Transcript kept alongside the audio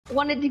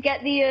wanted to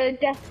get the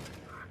death.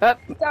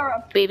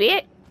 Sarah.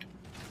 BB-8.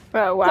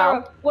 Oh wow.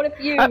 Sarah, what if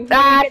you wanted to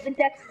get the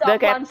Death Star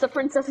okay. plans for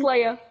Princess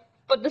Leia,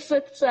 but the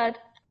Sith said,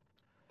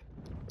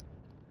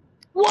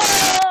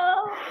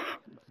 "Whoa!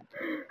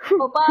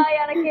 Oh, bye,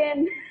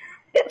 Anakin."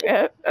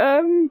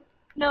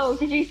 No,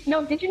 did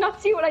you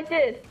not see what I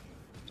did?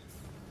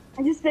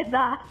 I just did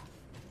that.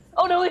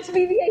 Oh no, it's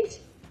BB-8.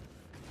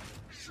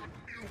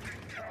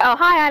 Oh,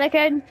 hi,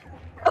 Anakin.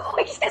 Oh,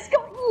 he just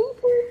got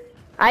yeeted.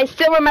 I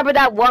still remember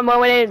that one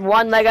moment in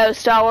one Lego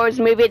Star Wars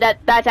movie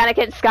that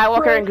Anakin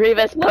Skywalker and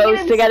Grievous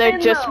posed together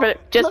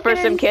just for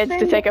some kids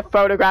to take a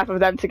photograph of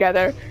them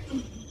together.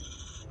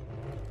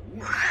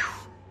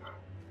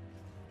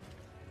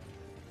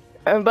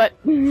 But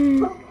oh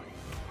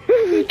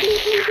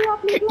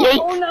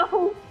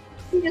no,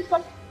 he just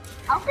got.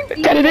 How come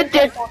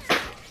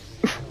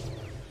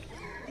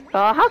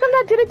how come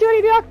that didn't do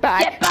any knockback?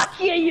 Get back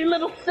here, you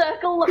little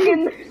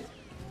circle-looking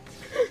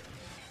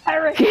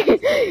Eric.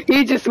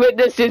 He just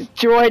witnessed his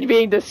droid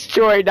being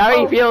destroyed. Now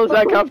he feels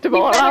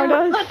uncomfortable around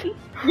us.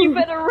 You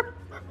better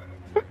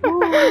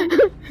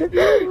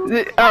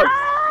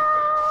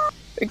oh.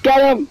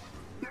 Get him!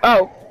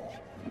 Oh.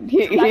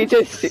 He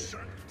just...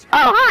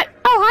 Oh,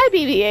 hi,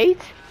 BB-8.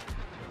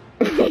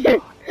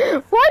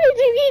 Why did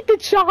you eat the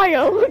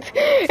child?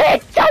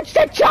 It touched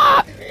the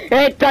child!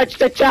 It touched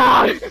the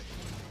child!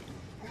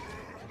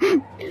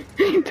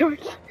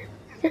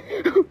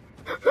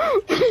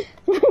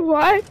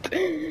 What?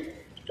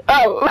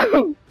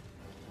 Oh.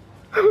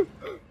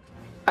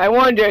 I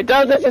wonder,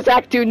 does this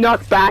attack do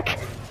knockback?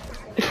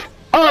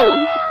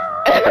 Oh!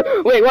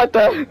 Wait, what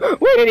the?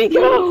 Where did he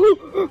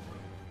go?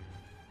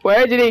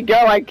 Where did he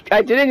go?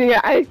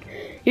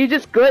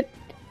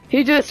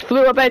 He just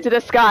flew up into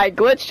the sky,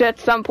 glitched at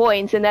some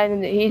points, and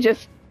then he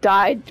just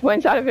died,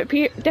 went out of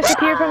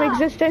disappeared from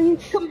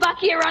existence. Come back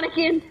here,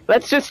 Anakin.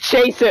 Let's just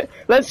chase it.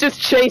 Let's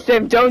just chase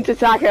him. Don't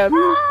attack him.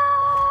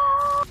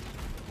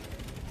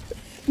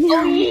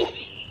 Oh,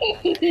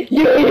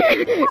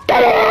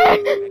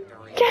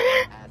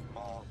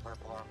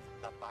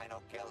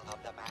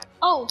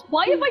 oh,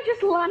 why have I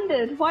just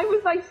landed? Why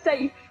was I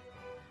safe?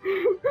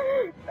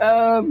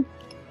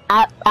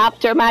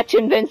 After match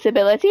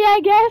invincibility,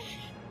 I guess.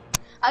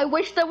 I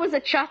wish there was a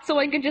chat so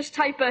I could just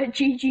type a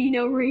GG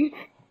no read.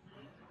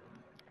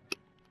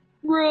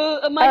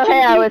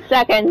 Okay, I was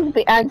second,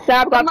 and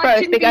Sam got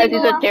first because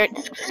he's a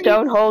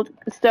stone-hearted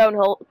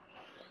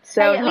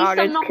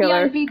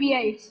killer.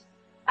 BB-8.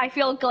 I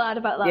feel glad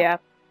about that. Yeah.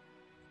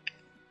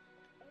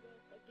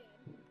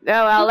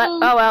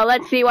 Oh well.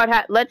 Let's see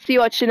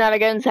what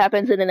shenanigans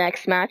happens in the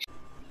next match.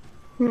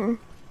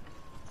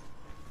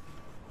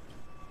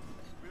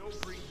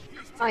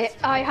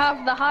 I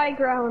have the high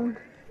ground.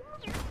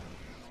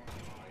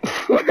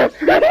 You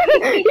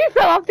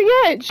fell off the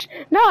edge.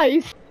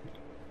 Nice.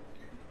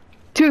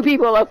 2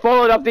 people have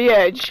fallen off the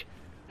edge.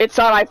 It's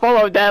thought I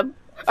followed them.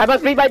 I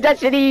must meet my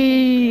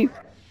destiny.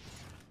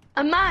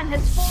 A man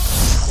has fallen.